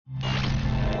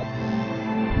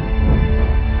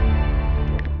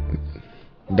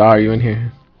Da, are you in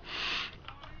here?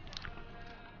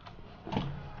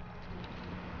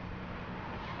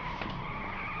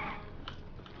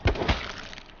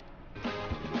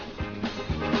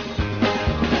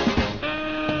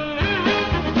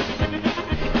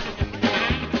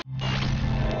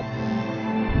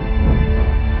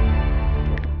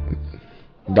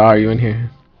 Da, are you in here?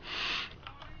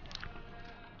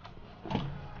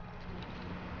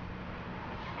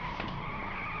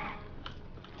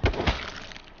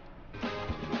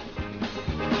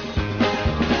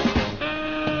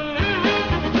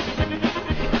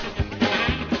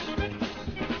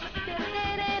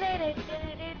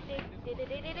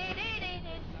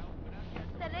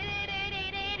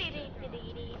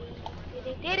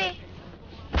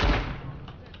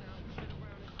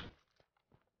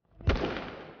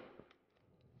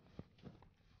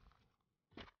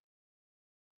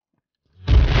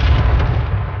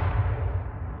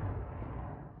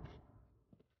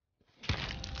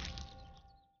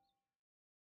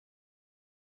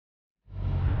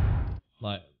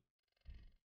 Like,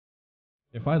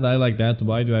 if I die like that,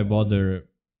 why do I bother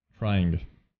trying?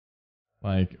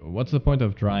 Like, what's the point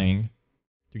of trying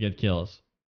to get kills,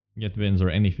 get wins, or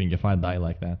anything if I die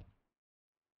like that?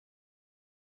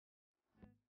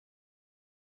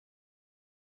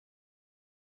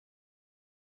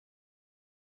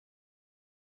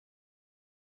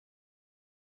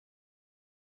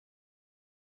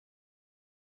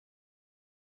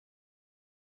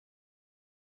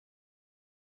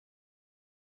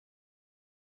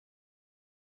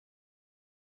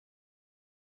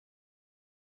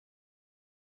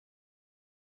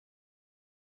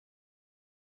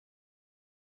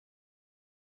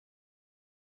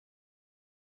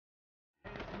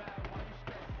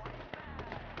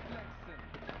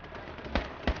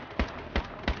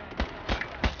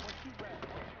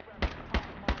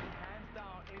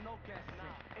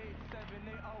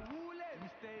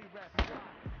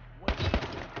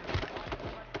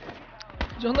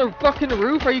 He's on the fucking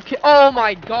roof? Are you kidding? Oh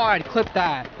my god, clip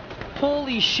that.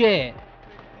 Holy shit.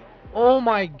 Oh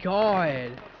my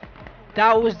god.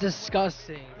 That was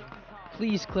disgusting.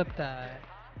 Please clip that.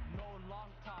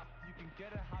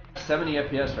 70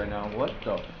 FPS right now. What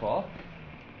the fuck?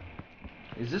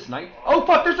 Is this night? Oh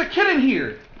fuck, there's a kid in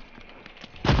here!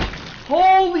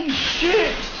 Holy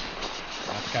shit!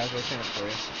 Casual champ for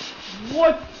you.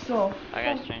 What the I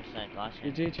got changed that last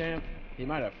year. GG champ. He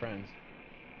might have friends.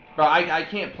 Bro, I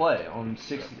can't play on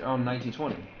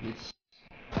 1920. It's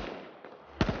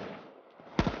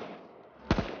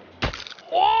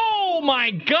Oh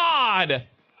my god!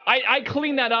 I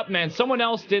cleaned that up, man. Someone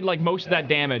else did like most of that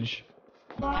damage.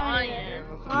 Why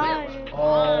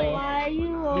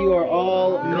You are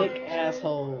all Nick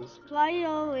assholes. Why you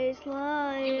always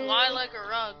lying? You lie like a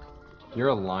rug. You're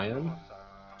a lion?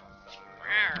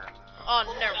 Oh,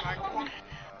 never mind.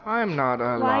 I'm not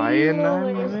a Why you lion, I'm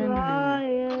always a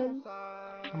lying?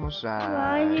 Almost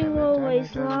Why you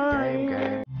always lying?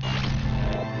 game.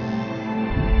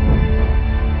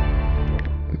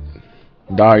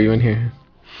 Da, are you in here?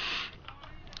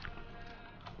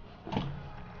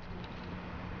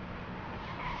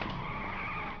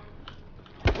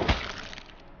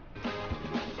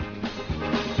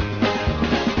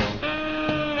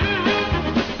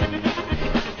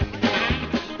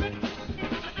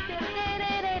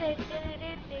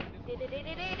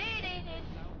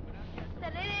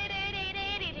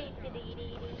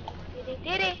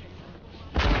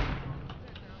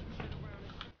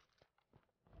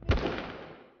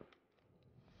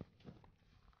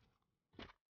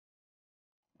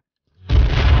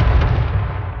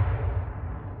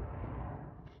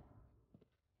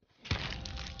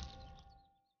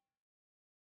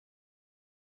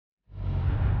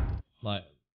 Like,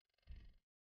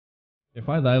 if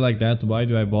I die like that, why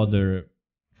do I bother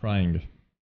trying?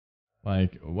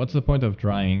 Like, what's the point of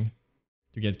trying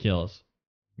to get kills,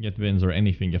 get wins, or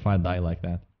anything if I die like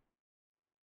that?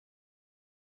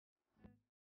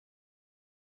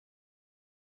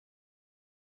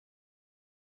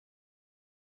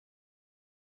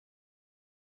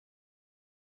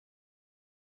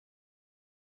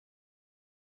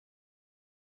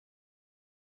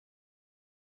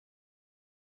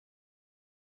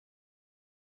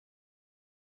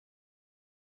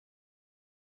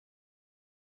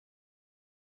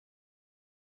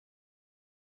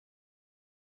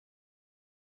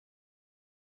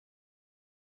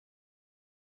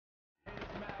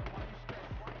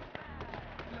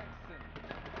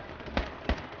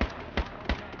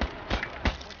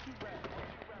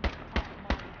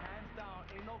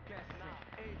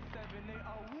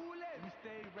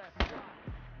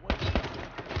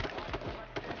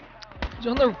 He's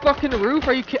on the fucking roof.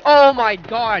 Are you kidding? Oh my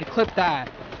god, clip that.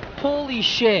 Holy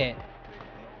shit.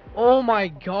 Oh my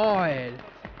god.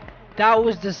 That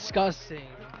was disgusting.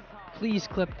 Please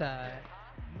clip that.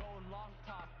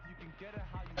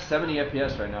 70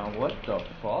 FPS right now. What the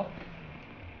fuck?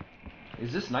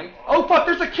 Is this night? Oh fuck,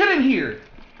 there's a kid in here!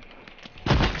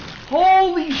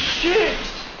 Holy shit!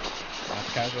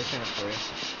 Casual champ for you.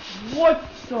 What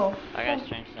the I got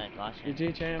strength side glasses.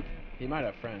 GG champ. He might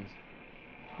have friends.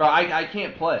 Bro, I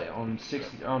can't play on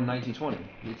 1920.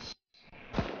 It's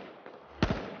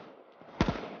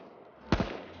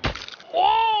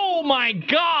Oh my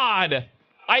god!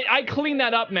 I cleaned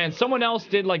that up, man. Someone else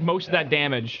did like most of that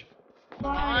damage.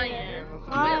 Why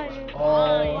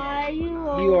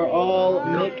You are all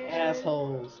Nick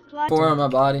assholes. 4 on my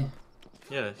body.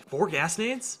 Yeah, 4 gas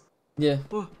nades? Yeah.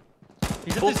 Whoa.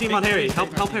 Full team on Harry.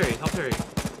 Help Harry. Help Harry.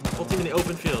 Full team in the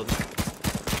open field.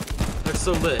 They're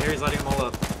so lit. Harry's lighting them all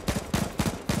up.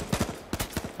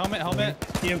 Helmet.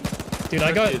 Dude,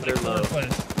 I got they're low.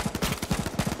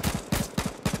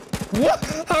 What?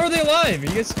 How are they alive? You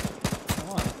guys. Come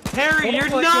on. Harry, Oh you're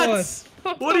my nuts!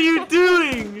 What are you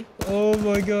doing? Oh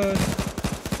my god.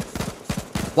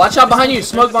 Watch out behind you.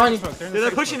 Smoke behind you. Dude, they're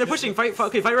pushing. Fight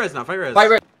res now. Fight res. Fight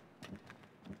red.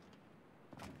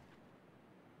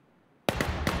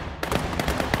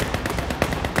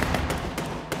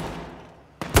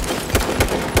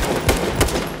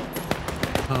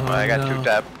 I got 2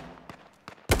 tap.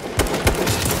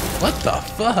 What the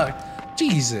fuck?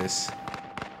 Jesus.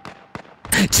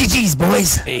 GG's,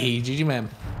 boys. Hey, GG, man.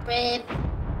 Rip.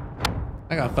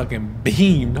 I got fucking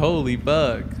beamed. Holy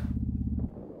fuck.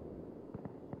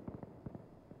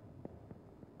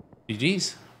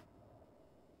 GG's.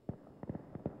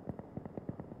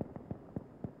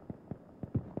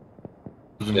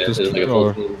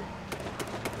 The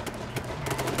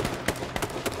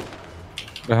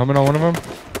helmet on one of them?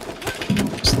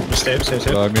 Save.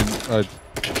 I mean, I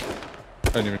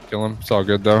didn't even kill him. It's all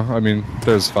good though. I mean,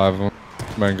 there's 5 of them.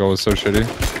 My angle was so shitty.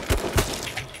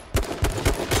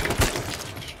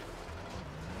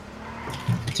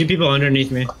 Two people underneath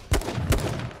me.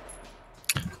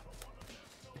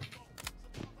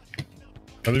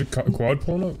 Are they quad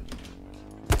pulling up?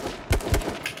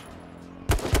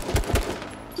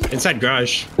 Inside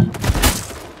garage.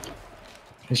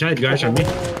 Inside garage on me.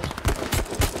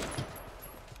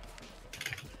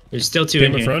 There's still 2 in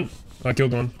in here. front. I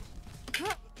killed one.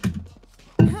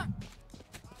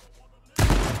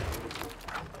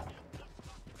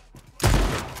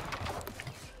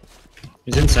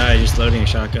 He's inside, just loading a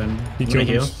shotgun. He Wanna killed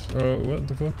heal? us. What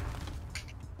the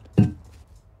fuck?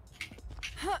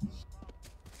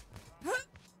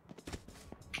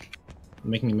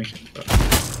 Making a mission.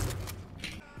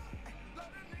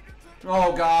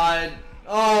 Oh god.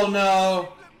 Oh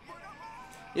no.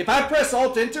 If I press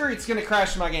Alt Enter, it's gonna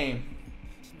crash my game.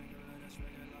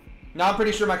 Now I'm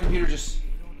pretty sure my computer just.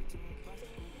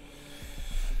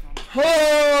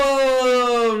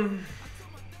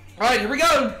 Alright, here we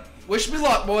go. Wish me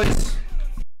luck, boys.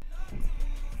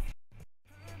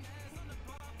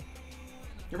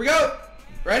 Here we go.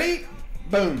 Ready?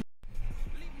 Boom.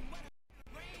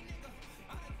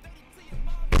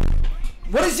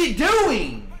 What is he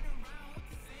doing?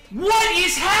 What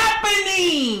is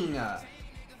happening?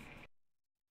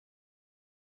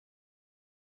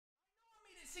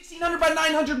 1600 by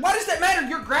 900. Why does that matter?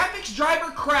 Your graphics driver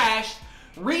crashed.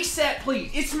 Reset, please.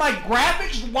 It's my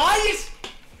graphics. Why is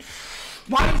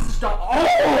this dog?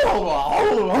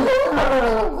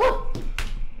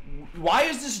 Why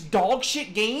is this dog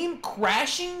shit game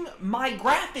crashing my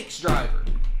graphics driver?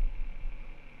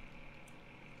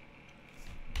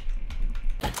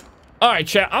 Alright,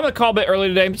 chat. I'm gonna call a bit early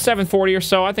today, 7:40 or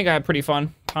so. I think I had pretty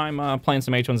fun time playing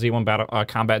some H1Z1 battle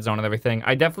combat zone and everything.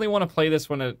 I definitely want to play this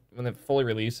when it fully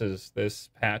releases, this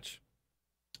patch.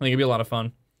 I think it'd be a lot of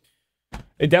fun.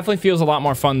 It definitely feels a lot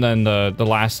more fun than the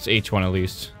last H1 at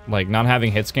least. Like, not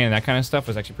having hit scan and that kind of stuff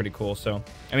was actually pretty cool. So,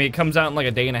 I mean, it comes out in like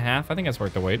a day and a half. I think that's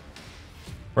worth the wait.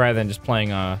 Rather than just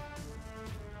playing,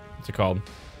 what's it called?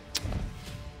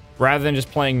 Rather than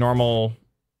just playing normal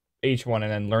H1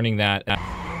 and then learning that.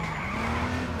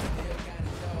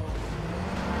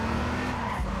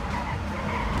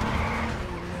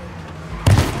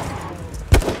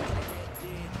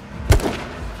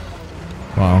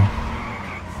 Wow.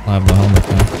 I have the helmet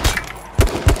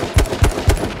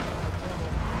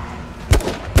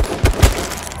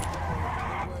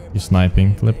now. You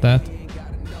sniping, clip that.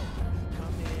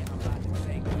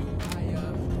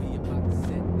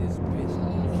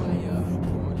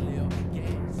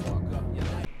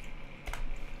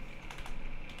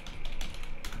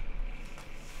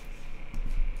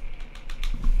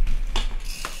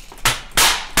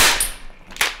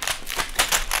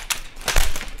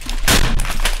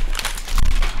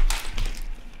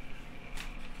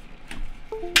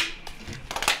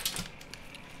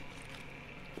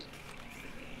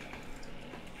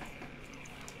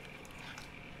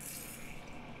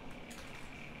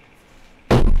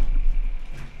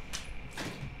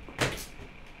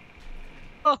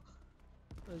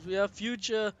 We have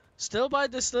Future still by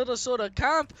this little sort of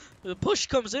camp. The push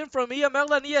comes in from EML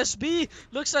and ESB.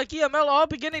 Looks like EML are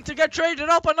beginning to get traded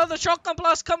up. Another shotgun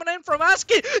blast coming in from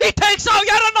ASCII. He takes out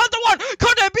yet another one.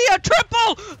 Could it be a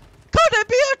triple? Could it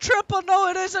be a triple? No,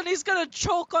 it isn't. He's going to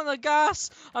choke on the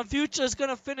gas. And Future's going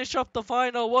to finish up the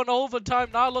final one. Overtime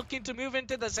now, looking to move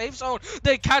into the safe zone.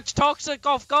 They catch Toxic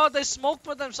off guard. They smoke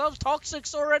for themselves.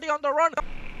 Toxic's already on the run.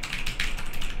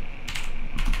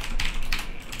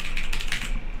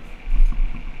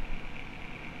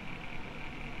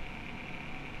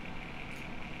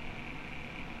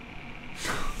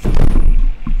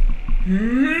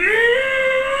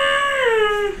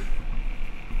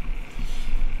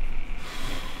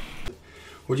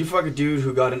 Would you fuck a dude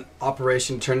who got an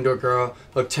operation, turned into a girl,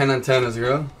 looked 10 on 10 as a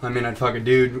girl? I mean, I'd fuck a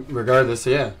dude regardless,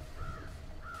 so yeah.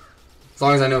 As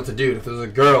long as I know it's a dude. If it was a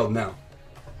girl, no.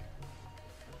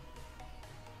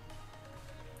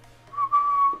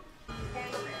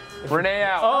 Renee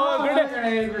out. Oh,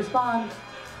 Renee, respond.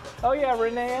 Oh yeah,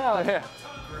 Renee out. Yeah.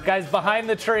 Guy's behind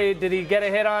the tree. Did he get a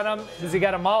hit on him? Does he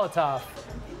got a Molotov?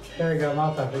 There you go,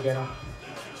 Molotov to get him.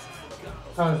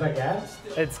 Oh, is that gas?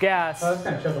 It's gas. Oh, that's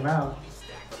gonna choke him out.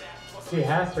 He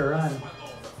has to run.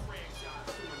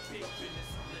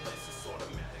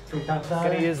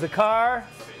 Gonna use the car.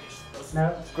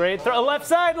 No. Great throw. Left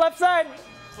side, left side.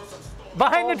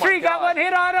 Behind the tree, got one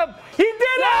hit on him. He did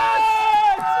it!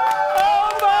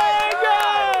 Oh my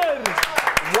God!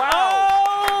 Wow!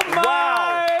 Oh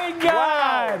my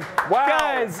God! Wow!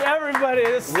 Guys, everybody,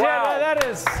 this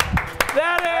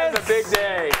that's a big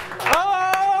day.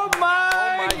 Oh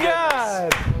my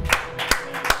God!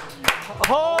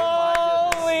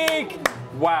 Holy!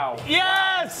 Wow!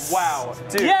 Yes! Wow,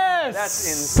 dude! Yes! That's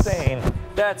insane.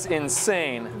 That's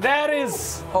insane. That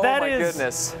is. Oh that my is,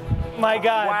 goodness! My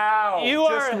God! Wow! You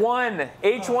just are one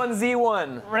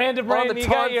H1Z1. Random on the you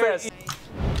got your. Fest.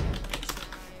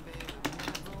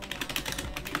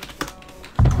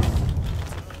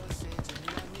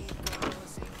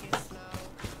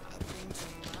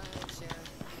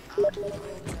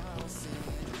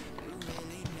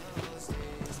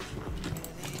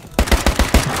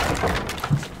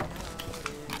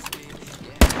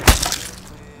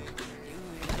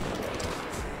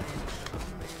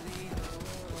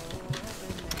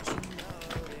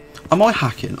 Am I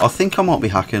hacking? I think I might be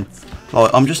hacking.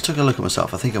 Like, I'm just taking a look at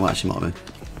myself. I think I actually might be.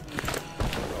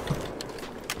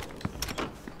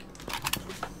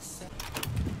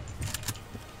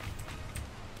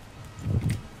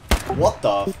 What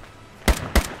the?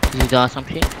 You got some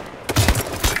shit?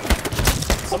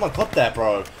 Someone clip that,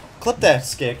 bro. Clip that,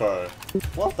 Scarecrow.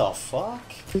 What the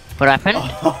fuck? What happened?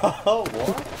 Oh,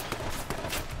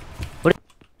 what?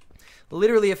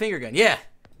 Literally a finger gun. Yeah.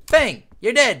 Bang.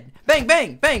 You're dead. Bang,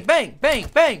 bang, bang, bang, bang,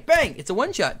 bang, bang. It's a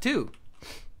one shot too.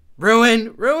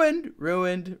 Ruined, ruined,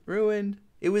 ruined, ruined.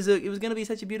 It was gonna be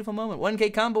such a beautiful moment.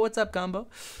 1K combo. What's up, combo?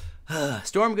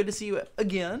 Storm, good to see you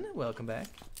again. Welcome back.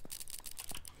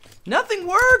 Nothing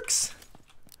works.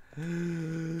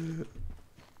 Oh,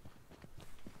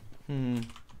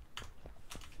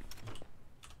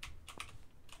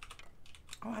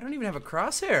 I don't even have a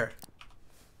crosshair.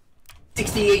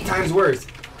 68 times worse.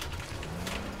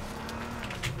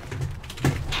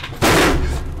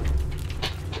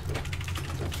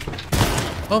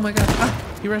 Oh my God!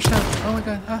 Ah, he rushed out. Oh my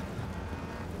God!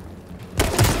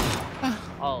 Ah.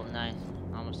 Oh, nice.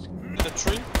 Almost. In the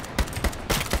tree.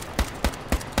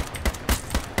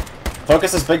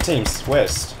 Focus is big teams.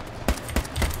 West.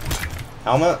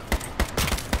 Helmet.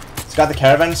 It's got the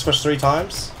caravan squished 3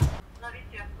 times.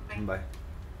 Bye.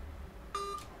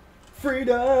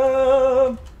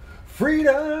 Freedom!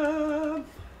 Freedom!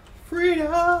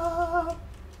 Freedom!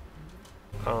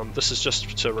 This is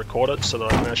just to record it so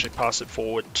that I can actually pass it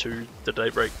forward to the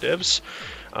Daybreak devs.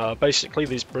 Basically,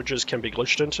 these bridges can be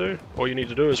glitched into. All you need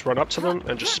to do is run up to them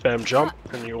and just spam jump,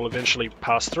 and you'll eventually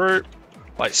pass through,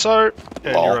 like so,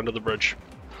 and you're under the bridge.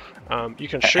 You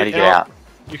can shoot out.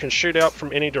 You can shoot out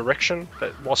from any direction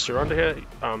whilst you're under here.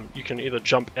 You can either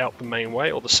jump out the main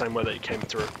way or the same way that you came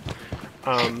through.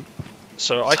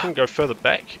 So I can go further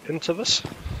back into this,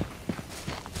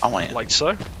 like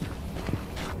so.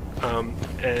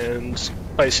 And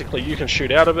basically you can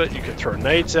shoot out of it, you can throw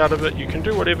nades out of it, you can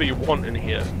do whatever you want in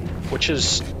here, which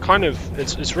is kind of,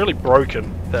 it's really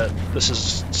broken that this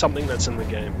is something that's in the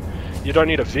game. You don't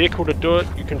need a vehicle to do it,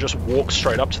 you can just walk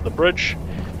straight up to the bridge,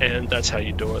 and that's how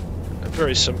you do it.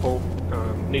 Very simple,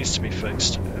 needs to be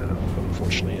fixed.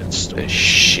 Unfortunately it's still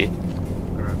shit.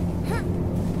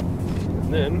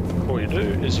 And then all you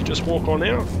do is you just walk on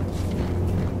out.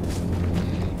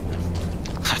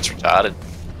 That's retarded.